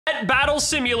Pet Battle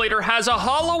Simulator has a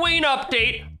Halloween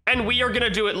update, and we are gonna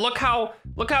do it. Look how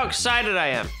excited I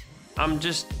am. I'm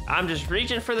just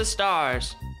reaching for the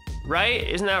stars. Right?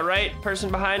 Isn't that right? Person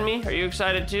behind me, are you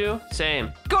excited too?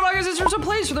 Same. Go on, guys, it's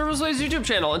RussoPlays for the RussoPlays YouTube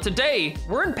channel, and today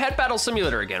we're in Pet Battle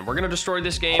Simulator again. We're gonna destroy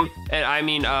this game,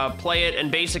 and play it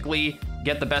and basically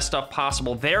get the best stuff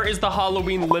possible. There is the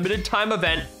Halloween limited time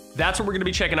event. That's what we're gonna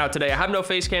be checking out today. I have no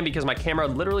face cam because my camera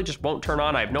literally just won't turn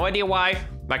on. I have no idea why.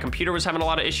 My computer was having a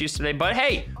lot of issues today, but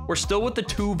hey, we're still with the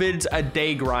 2 vids a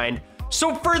day grind.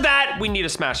 So for that, we need to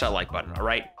smash that like button, all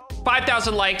right?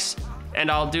 5,000 likes,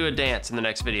 and I'll do a dance in the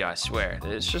next video, I swear.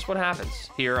 It's just what happens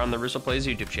here on the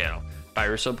RussoPlays YouTube channel by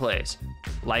RussoPlays.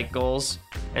 Like goals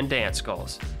and dance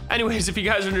goals. Anyways, if you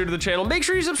guys are new to the channel, make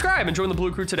sure you subscribe and join the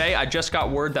Blue Crew today. I just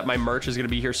got word that my merch is gonna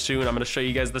be here soon. I'm gonna show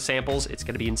you guys the samples. It's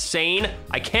gonna be insane.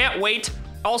 I can't wait.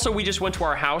 Also, we just went to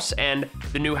our house, and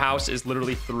the new house is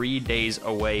literally 3 days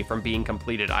away from being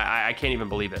completed. I can't even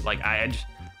believe it. Like,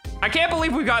 I can't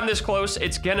believe we've gotten this close.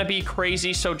 It's gonna be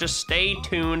crazy, so just stay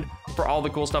tuned for all the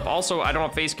cool stuff. Also, I don't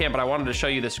have face cam, but I wanted to show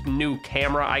you this new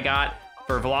camera I got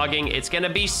for vlogging. It's gonna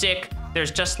be sick.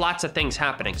 There's just lots of things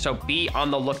happening, so be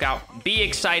on the lookout, be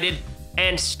excited,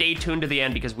 and stay tuned to the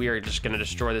end because we are just gonna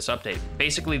destroy this update.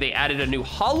 Basically, they added a new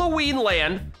Halloween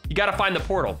land. You gotta find the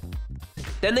portal.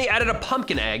 Then they added a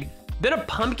pumpkin egg, then a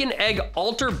pumpkin egg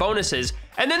altar bonuses,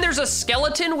 and then there's a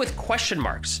skeleton with question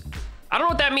marks. I don't know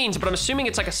what that means, but I'm assuming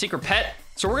it's like a secret pet,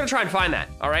 so we're gonna try and find that,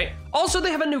 all right? Also, they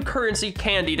have a new currency,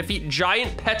 candy. Defeat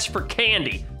giant pets for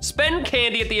candy. Spend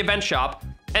candy at the event shop,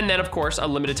 and then, of course, a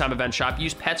limited time event shop.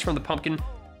 Use pets from the pumpkin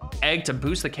egg to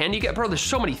boost the candy you get. Bro, there's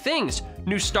so many things.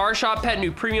 New star shop pet,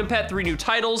 new premium pet, 3 new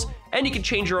titles, and you can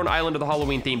change your own island to the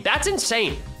Halloween theme. That's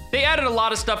insane. They added a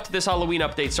lot of stuff to this Halloween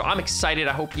update, so I'm excited.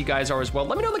 I hope you guys are as well.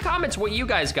 Let me know in the comments what you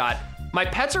guys got. My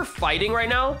pets are fighting right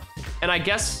now, and I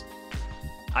guess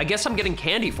I'm getting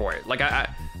candy for it. Like, I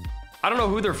don't know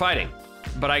who they're fighting,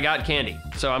 but I got candy.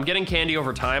 So I'm getting candy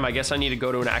over time. I guess I need to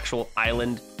go to an actual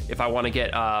island if I want to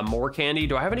get more candy.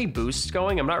 Do I have any boosts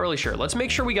going? I'm not really sure. Let's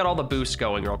make sure we got all the boosts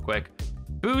going real quick.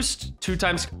 Boost, 2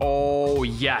 times. Oh,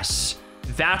 yes.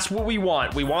 That's what we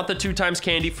want. We want the 2 times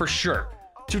candy for sure.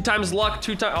 2 times luck,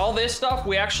 2 times, all this stuff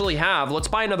we actually have. Let's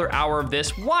buy another hour of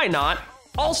this. Why not?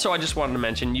 Also, I just wanted to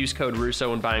mention, use code Russo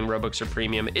when buying Robux or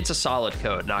Premium. It's a solid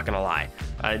code, not gonna lie.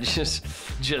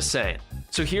 Just saying.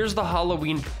 So here's the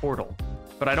Halloween portal,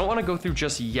 but I don't want to go through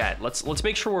just yet. Let's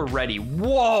make sure we're ready.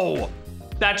 Whoa,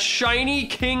 that shiny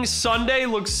King Sunday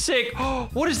looks sick.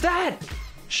 What is that?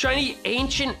 Shiny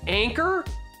ancient anchor?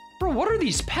 Bro, what are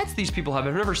these pets these people have?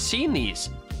 I've never seen these.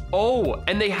 Oh,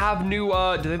 and they have new,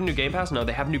 do they have new Game Pass? No,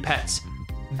 they have new pets.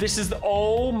 This is the,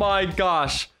 oh my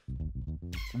gosh.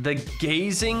 The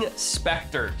Gazing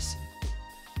Specters.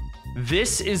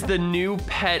 This is the new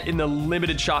pet in the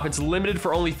limited shop. It's limited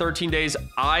for only 13 days.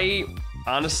 I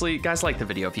honestly, guys, like the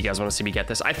video if you guys want to see me get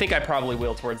this. I think I probably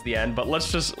will towards the end, but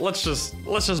let's just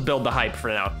build the hype for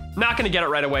now. Not gonna get it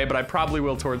right away, but I probably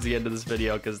will towards the end of this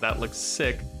video because that looks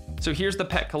sick. So here's the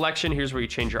pet collection. Here's where you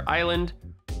change your island.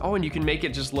 Oh, and you can make it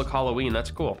just look Halloween. That's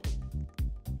cool.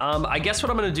 I guess what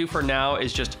I'm gonna do for now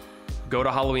is just go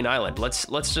to Halloween Island. Let's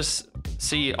just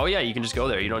see. Oh yeah, you can just go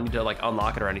there. You don't need to like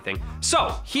unlock it or anything.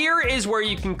 So here is where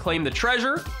you can claim the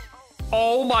treasure.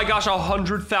 Oh my gosh,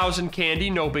 100,000 candy,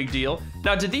 no big deal.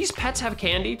 Now, do these pets have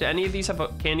candy? Do any of these have a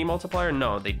candy multiplier?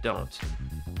 No, they don't.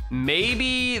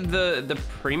 Maybe the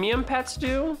premium pets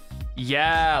do?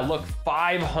 Yeah, look,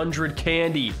 500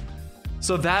 candy.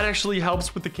 So that actually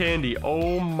helps with the candy.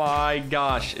 Oh my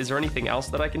gosh. Is there anything else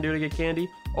that I can do to get candy?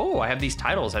 Oh, I have these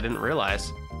titles I didn't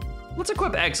realize. Let's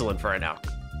equip excellent for right now.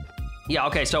 Yeah,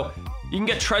 okay, so you can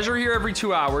get treasure here every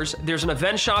 2 hours. There's an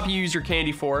event shop you use your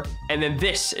candy for, and then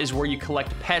this is where you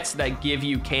collect pets that give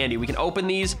you candy. We can open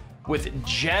these with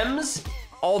gems,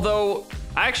 although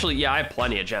actually, yeah, I have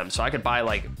plenty of gems, so I could buy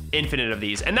like infinite of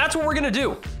these, and that's what we're gonna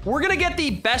do. We're gonna get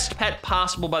the best pet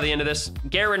possible by the end of this,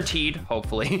 guaranteed,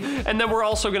 hopefully, and then we're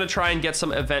also gonna try and get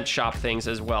some event shop things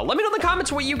as well. Let me know in the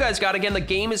comments what you guys got. Again, the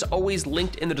game is always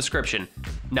linked in the description.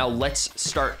 Now let's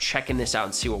start checking this out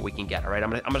and see what we can get, all right? I'm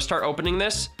gonna start opening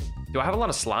this. Do I have a lot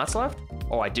of slots left?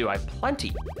 Oh, I do, I have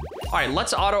plenty. All right,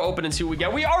 let's auto open and see what we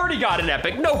get. We already got an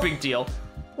epic, no big deal.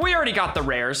 We already got the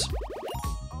rares.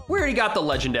 We already got the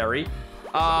legendary.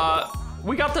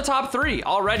 We got the top 3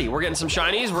 already. We're getting some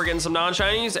shinies, we're getting some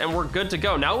non-shinies, and we're good to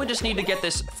go. Now we just need to get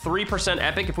this 3%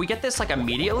 epic. If we get this like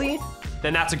immediately,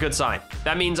 then that's a good sign.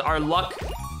 That means our luck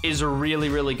is really,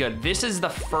 really good. This is the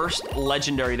first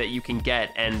legendary that you can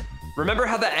get, and remember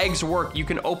how the eggs work. You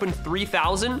can open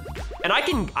 3,000, and I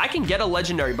can get a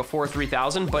legendary before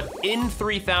 3,000, but in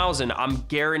 3,000, I'm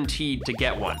guaranteed to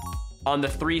get one. on the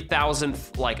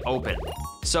 3,000th like open.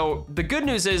 So the good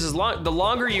news is the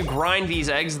longer you grind these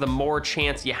eggs, the more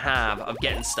chance you have of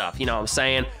getting stuff. You know what I'm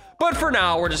saying? But for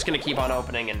now, we're just gonna keep on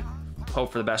opening and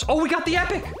hope for the best. Oh, we got the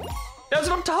epic. That's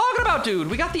what I'm talking about, dude.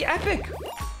 We got the epic.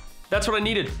 That's what I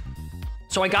needed.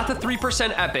 So I got the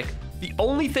 3% epic. The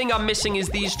only thing I'm missing is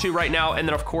these two right now. And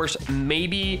then of course,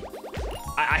 maybe,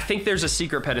 I think there's a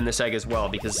secret pet in this egg as well,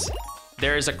 because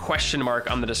there is a question mark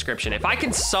on the description. If I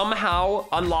can somehow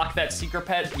unlock that secret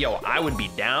pet, yo, I would be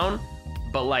down.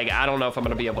 But like, I don't know if I'm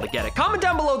gonna be able to get it. Comment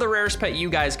down below the rarest pet you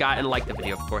guys got and like the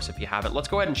video, of course, if you haven't. Let's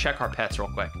go ahead and check our pets real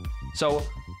quick. So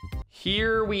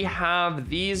here we have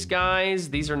these guys.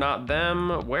 These are not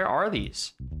them. Where are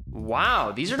these?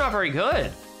 Wow, these are not very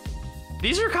good.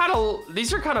 These are kind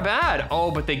of bad. Oh,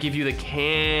 but they give you the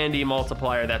candy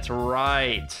multiplier. That's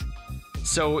right.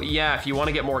 So yeah, if you want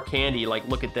to get more candy, like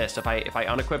look at this. If I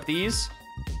unequip these,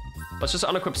 let's just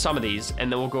unequip some of these and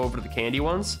then we'll go over to the candy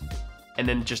ones. And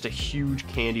then just a huge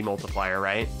candy multiplier,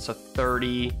 right? So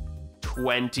 30,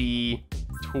 20,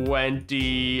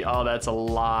 20. Oh, that's a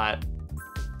lot.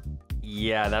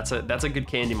 Yeah, that's a good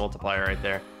candy multiplier right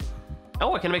there.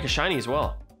 Oh, I can make a shiny as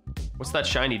well. What's that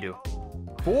shiny do?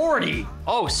 40.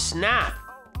 Oh, snap.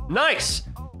 Nice.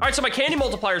 All right, so my candy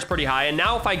multiplier is pretty high. And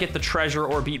now if I get the treasure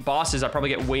or beat bosses, I probably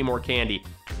get way more candy.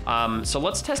 So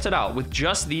let's test it out with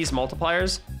just these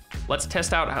multipliers. Let's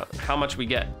test out how much we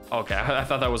get. Okay, I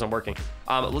thought that wasn't working.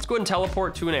 Let's go ahead and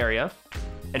teleport to an area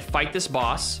and fight this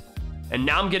boss. And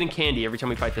now I'm getting candy every time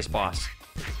we fight this boss.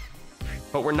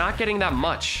 But we're not getting that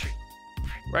much.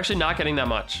 We're actually not getting that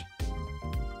much.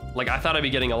 Like, I thought I'd be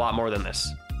getting a lot more than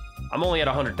this. I'm only at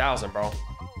 100,000, bro.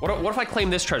 What if I claim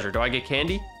this treasure? Do I get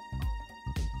candy?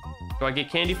 Do I get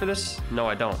candy for this? No,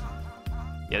 I don't.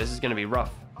 Yeah, this is gonna be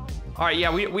rough. All right,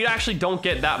 yeah, we actually don't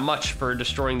get that much for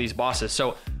destroying these bosses.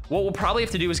 So what we'll probably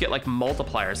have to do is get like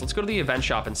multipliers. Let's go to the event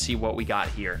shop and see what we got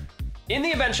here. In the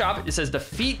event shop, it says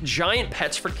defeat giant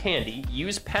pets for candy.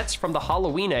 Use pets from the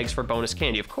Halloween eggs for bonus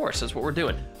candy. Of course, that's what we're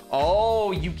doing.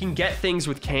 Oh, you can get things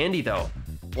with candy though.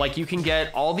 Like you can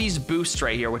get all these boosts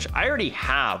right here, which I already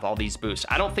have all these boosts.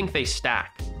 I don't think they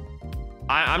stack.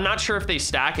 I'm not sure if they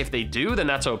stack. If they do, then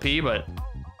that's OP, but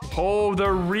oh,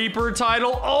 the Reaper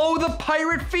title. Oh, the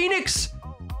Pirate Phoenix.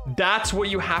 That's what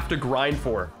you have to grind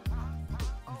for.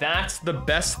 That's the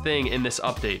best thing in this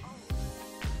update.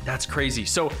 That's crazy.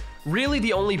 So really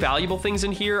the only valuable things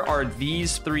in here are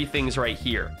these three things right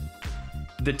here.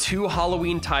 The two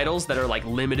Halloween titles that are like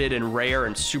limited and rare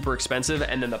and super expensive,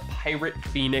 and then the Pirate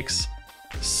Phoenix.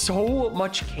 So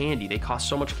much candy. They cost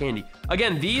so much candy.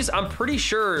 Again, these, I'm pretty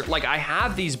sure, like I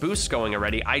have these boosts going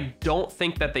already. I don't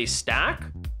think that they stack,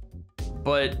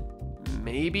 but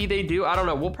maybe they do. I don't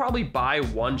know. We'll probably buy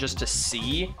one just to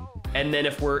see. And then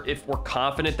if we're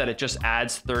confident that it just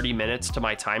adds 30 minutes to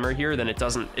my timer here, then it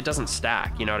doesn't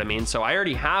stack, you know what I mean? So I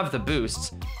already have the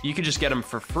boosts. You can just get them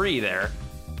for free there.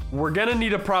 We're gonna need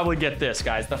to probably get this,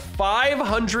 guys. The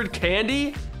 500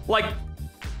 candy. Like,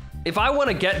 if I want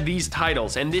to get these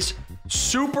titles and this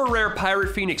super rare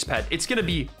Pirate Phoenix pet, it's gonna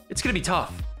be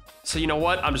tough. So you know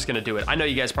what? I'm just gonna do it. I know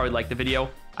you guys probably like the video.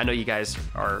 I know you guys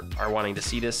are wanting to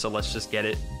see this, so let's just get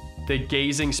it. The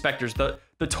Gazing Specters. The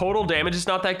total damage is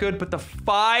not that good, but the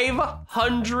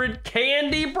 500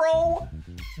 candy, bro,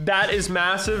 that is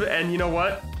massive. And you know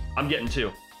what? I'm getting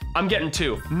two. I'm getting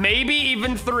two, maybe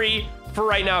even three. For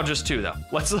right now, just two though.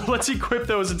 Let's equip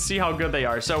those and see how good they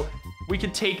are. So we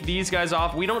could take these guys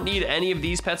off. We don't need any of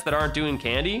these pets that aren't doing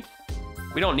candy.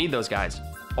 We don't need those guys.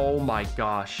 Oh my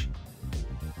gosh.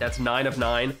 That's 9 of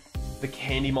 9. The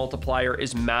candy multiplier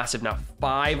is massive now.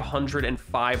 500 and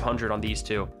 500 on these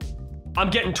two. I'm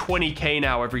getting 20K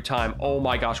now every time. Oh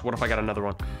my gosh, what if I got another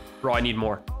one? Bro, I need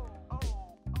more.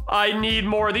 I need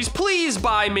more of these. Please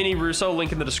buy Mini Russo,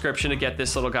 link in the description to get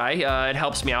this little guy. It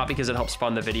helps me out because it helps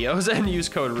fund the videos, and use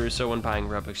code Russo when buying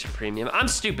Robux Premium. I'm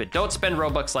stupid, don't spend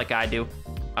Robux like I do.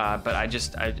 But I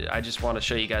just want to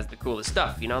show you guys the coolest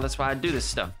stuff, you know, that's why I do this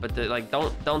stuff. But like,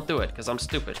 don't do it, because I'm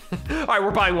stupid. All right,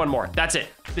 we're buying one more, that's it.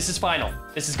 This is final.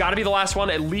 This has got to be the last one,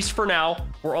 at least for now.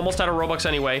 We're almost out of Robux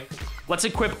anyway. Let's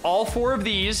equip all 4 of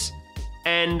these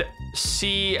and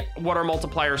see what our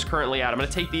multiplier is currently at. I'm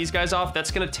gonna take these guys off. That's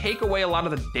gonna take away a lot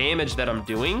of the damage that I'm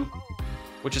doing,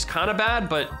 which is kind of bad,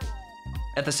 but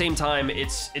at the same time,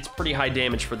 it's pretty high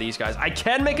damage for these guys. I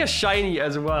can make a shiny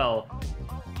as well,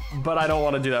 but I don't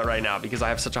want to do that right now because I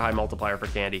have such a high multiplier for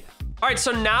candy. All right,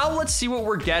 so now let's see what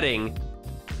we're getting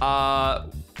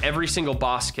every single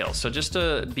boss kill. So just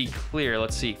to be clear,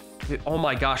 let's see. Oh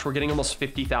my gosh, we're getting almost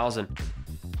 50,000.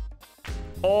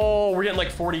 Oh, we're getting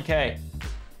like 40K.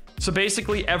 So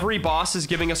basically every boss is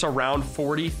giving us around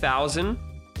 40,000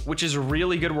 which is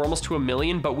really good. We're almost to 1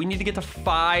 million, but we need to get to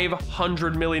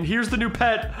 500 million. Here's the new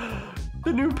pet.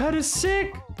 The new pet is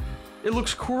sick. It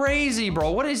looks crazy,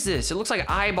 bro. What is this? It looks like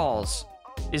eyeballs.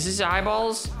 Is this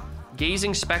eyeballs?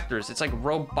 Gazing specters. It's like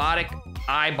robotic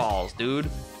eyeballs, dude.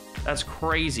 That's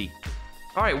crazy.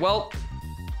 All right, well,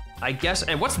 I guess,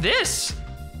 and what's this?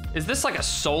 Is this like a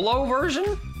solo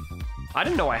version? I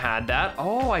didn't know I had that.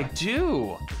 Oh, I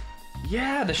do.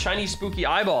 Yeah, the shiny spooky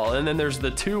eyeball. And then there's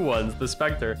the 2 ones, the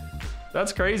specter.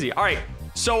 That's crazy. All right,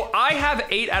 so I have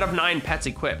 8 out of 9 pets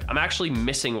equipped. I'm actually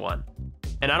missing one.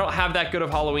 And I don't have that good of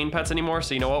Halloween pets anymore,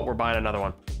 so you know what? We're buying another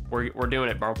one. We're doing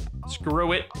it, bro.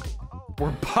 Screw it.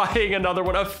 We're buying another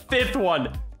one, a 5th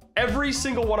one. Every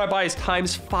single one I buy is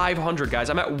times 500, guys.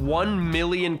 I'm at 1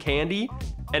 million candy,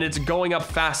 and it's going up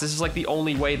fast. This is like the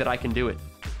only way that I can do it.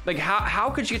 Like, how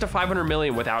could you get to 500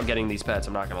 million without getting these pets?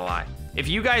 I'm not gonna lie. If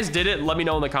you guys did it, let me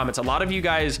know in the comments. A lot of you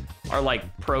guys are like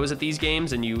pros at these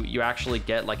games, and you actually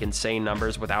get like insane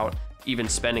numbers without even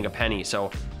spending a penny. So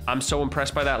I'm so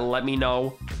impressed by that. Let me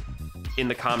know in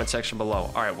the comment section below.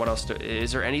 All right, what else?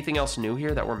 Is there anything else new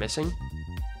here that we're missing?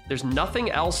 There's nothing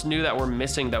else new that we're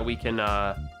missing that we can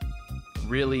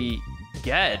really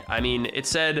get. I mean, it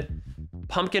said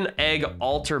pumpkin egg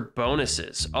altar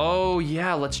bonuses. Oh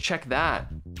yeah, let's check that.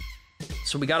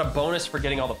 So we got a bonus for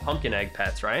getting all the pumpkin egg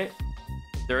pets, right?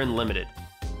 They're unlimited.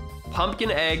 Pumpkin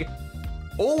egg.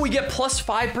 Oh, we get plus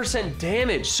 5%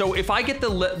 damage. So if I get the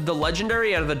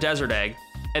legendary out of the desert egg,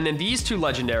 and then these 2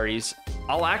 legendaries,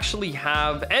 I'll actually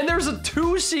have, and there's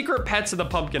 2 secret pets in the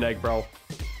pumpkin egg, bro.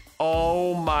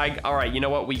 Oh my, all right, you know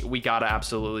what? We gotta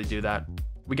absolutely do that.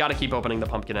 We gotta keep opening the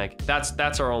pumpkin egg.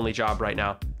 That's our only job right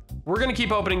now. We're gonna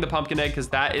keep opening the pumpkin egg because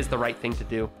that is the right thing to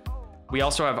do. We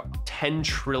also have 10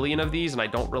 trillion of these, and I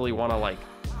don't really wanna like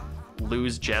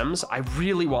lose gems. I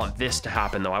really want this to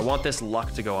happen though. I want this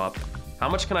luck to go up. How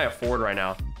much can I afford right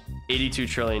now? 82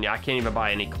 trillion. Yeah, I can't even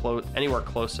buy anywhere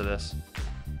close to this.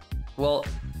 Well,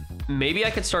 maybe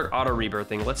I could start auto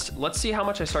rebirthing. Let's see how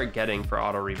much I start getting for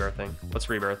auto rebirthing. Let's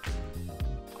rebirth.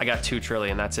 I got 2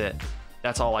 trillion. That's it.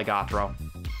 That's all I got, bro.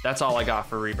 That's all I got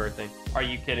for rebirthing. Are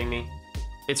you kidding me?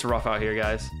 It's rough out here,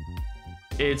 guys.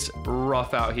 It's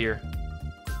rough out here.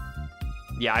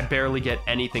 Yeah, I barely get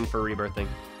anything for rebirthing.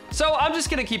 So I'm just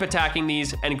gonna keep attacking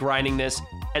these and grinding this.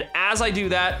 And as I do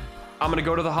that, I'm gonna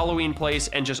go to the Halloween place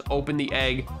and just open the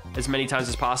egg as many times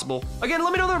as possible. Again,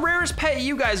 let me know the rarest pet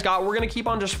you guys got. We're gonna keep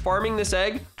on just farming this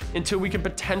egg until we can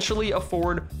potentially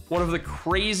afford one of the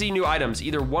crazy new items.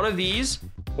 Either one of these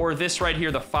or this right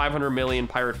here, the 500 million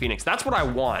Pirate Phoenix. That's what I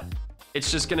want.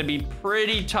 It's just gonna be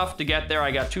pretty tough to get there.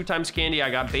 I got 2 times candy. I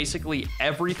got basically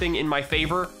everything in my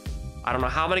favor. I don't know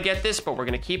how I'm gonna get this, but we're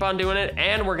gonna keep on doing it,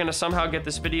 and we're gonna somehow get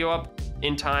this video up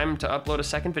in time to upload a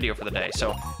second video for the day.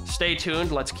 So stay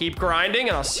tuned, let's keep grinding,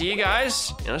 and I'll see you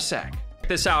guys in a sec. Check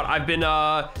this out, I've been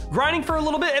grinding for a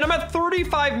little bit, and I'm at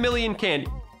 35 million candy.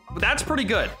 That's pretty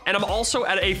good. And I'm also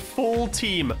at a full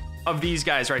team of these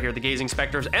guys right here, the Gazing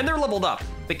Specters, and they're leveled up.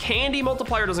 The candy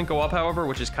multiplier doesn't go up, however,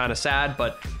 which is kind of sad,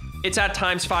 but it's at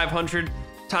times 500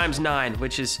 times 9,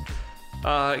 which is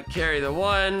carry the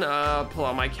 1, pull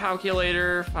out my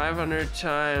calculator, 500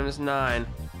 times 9.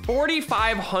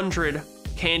 4,500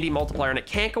 candy multiplier, and it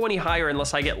can't go any higher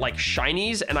unless I get like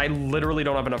shinies, and I literally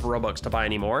don't have enough Robux to buy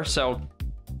anymore. So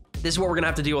this is what we're gonna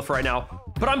have to deal with right now.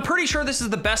 But I'm pretty sure this is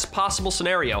the best possible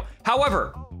scenario.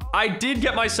 However, I did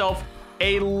get myself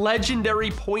a legendary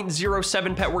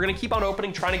 0.07 pet. We're gonna keep on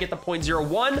opening, trying to get the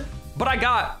 0.01, but I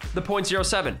got the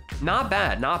 0.07. Not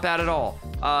bad at all.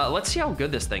 Let's see how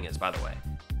good this thing is, by the way.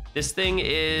 This thing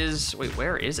is, wait,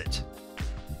 where is it?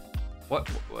 What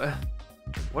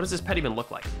does this pet even look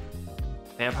like?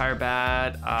 Vampire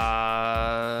bat,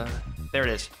 there it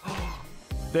is.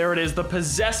 There it is, the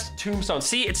possessed tombstone.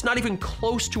 See, it's not even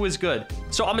close to as good.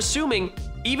 So I'm assuming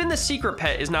even the secret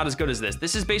pet is not as good as this.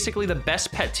 This is basically the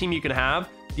best pet team you can have.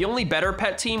 The only better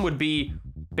pet team would be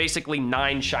basically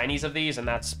 9 shinies of these, and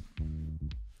that's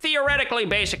theoretically,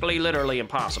 basically, literally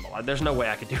impossible. There's no way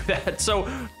I could do that. So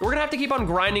we're gonna have to keep on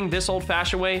grinding this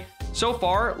old-fashioned way. So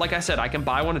far, like I said, I can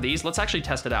buy one of these. Let's actually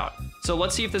test it out. So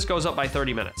let's see if this goes up by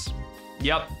 30 minutes.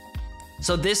 Yep.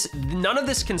 So none of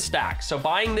this can stack. So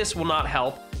buying this will not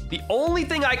help. The only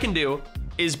thing I can do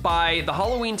is buy the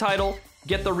Halloween title,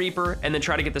 get the Reaper, and then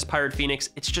try to get this Pirate Phoenix.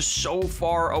 It's just so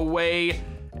far away.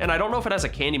 And I don't know if it has a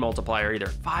candy multiplier either.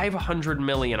 500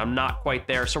 million, I'm not quite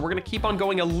there. So we're gonna keep on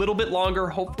going a little bit longer.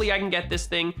 Hopefully I can get this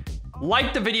thing.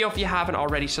 Like the video if you haven't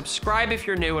already. Subscribe if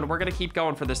you're new, and we're gonna keep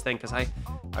going for this thing because I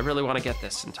really wanna get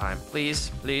this in time.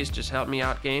 Please, please just help me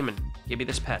out, game, and give me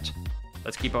this pet.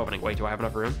 Let's keep opening. Wait, do I have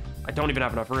enough room? I don't even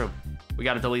have enough room. We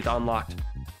gotta delete the unlocked.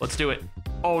 Let's do it.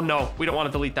 Oh no, we don't want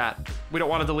to delete that. We don't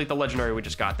want to delete the legendary we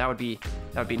just got. That would be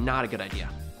not a good idea.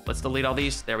 Let's delete all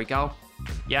these. There we go.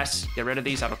 Yes, get rid of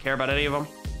these. I don't care about any of them.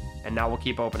 And now we'll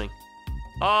keep opening.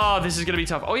 Oh, this is gonna be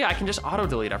tough. Oh yeah, I can just auto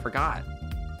delete. I forgot.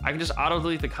 I can just auto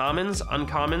delete the commons,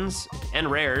 uncommons,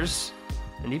 and rares,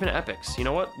 and even epics. You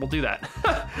know what? We'll do that.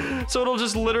 So it'll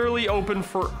just literally open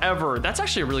forever. That's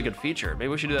actually a really good feature. Maybe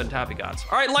we should do that in Tappy Gods.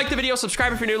 All right, like the video,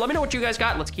 subscribe if you're new. Let me know what you guys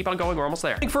got. Let's keep on going. We're almost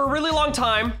there. For a really long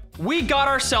time, we got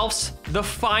ourselves the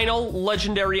final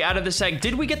legendary out of this egg.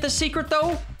 Did we get the secret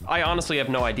though? I honestly have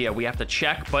no idea. We have to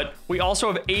check, but we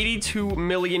also have 82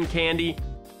 million candy.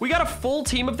 We got a full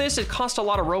team of this. It cost a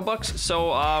lot of Robux,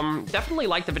 so definitely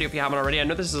like the video if you haven't already. I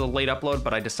know this is a late upload,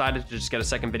 but I decided to just get a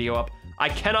second video up. I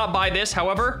cannot buy this,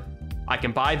 however, I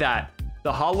can buy that.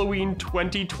 The Halloween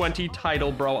 2020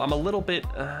 title, bro. I'm a little bit,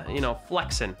 you know,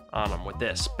 flexing on them with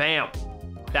this. Bam.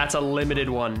 That's a limited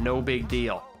one, no big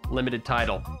deal. Limited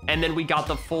title. And then we got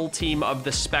the full team of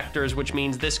the Spectres, which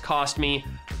means this cost me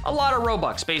a lot of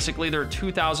Robux. Basically, they're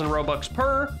 2,000 Robux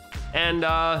per, and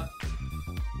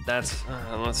that's,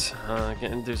 let's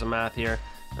do some math here.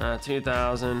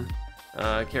 2,000,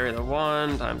 carry the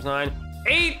 1 times 9.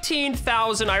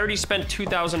 18,000, I already spent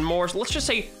 2,000 more. So let's just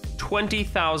say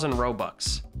 20,000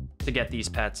 Robux to get these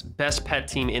pets. Best pet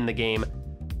team in the game.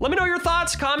 Let me know your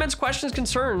thoughts, comments, questions,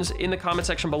 concerns in the comment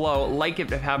section below. Like if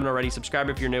you haven't already, subscribe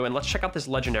if you're new, and let's check out this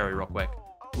legendary real quick.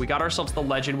 We got ourselves the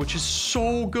legend, which is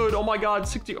so good. Oh my God,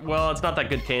 60, well, it's not that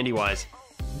good candy-wise.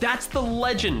 That's the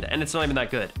legend, and it's not even that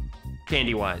good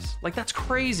candy-wise. Like, that's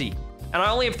crazy. And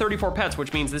I only have 34 pets,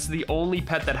 which means this is the only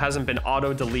pet that hasn't been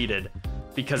auto-deleted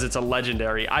because it's a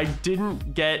legendary. I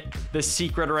didn't get the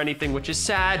secret or anything, which is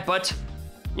sad, but,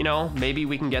 you know, maybe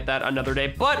we can get that another day.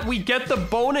 But we get the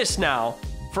bonus now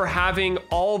for having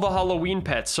all the Halloween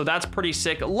pets, so that's pretty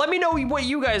sick. Let me know what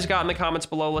you guys got in the comments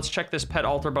below. Let's check this pet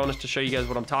altar bonus to show you guys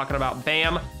what I'm talking about.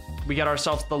 Bam. We got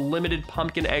ourselves the limited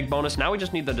pumpkin egg bonus. Now we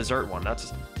just need the dessert one.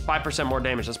 That's 5% more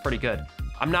damage. That's pretty good.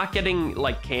 I'm not getting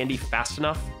like candy fast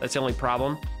enough. That's the only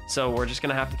problem. So we're just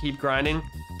gonna have to keep grinding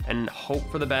and hope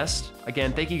for the best.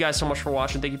 Again, thank you guys so much for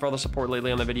watching. Thank you for all the support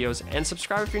lately on the videos, and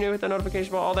subscribe if you're new, hit that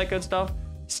notification bell, all that good stuff.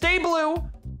 Stay blue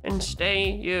and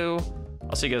stay you.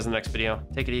 I'll see you guys in the next video.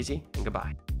 Take it easy and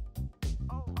goodbye.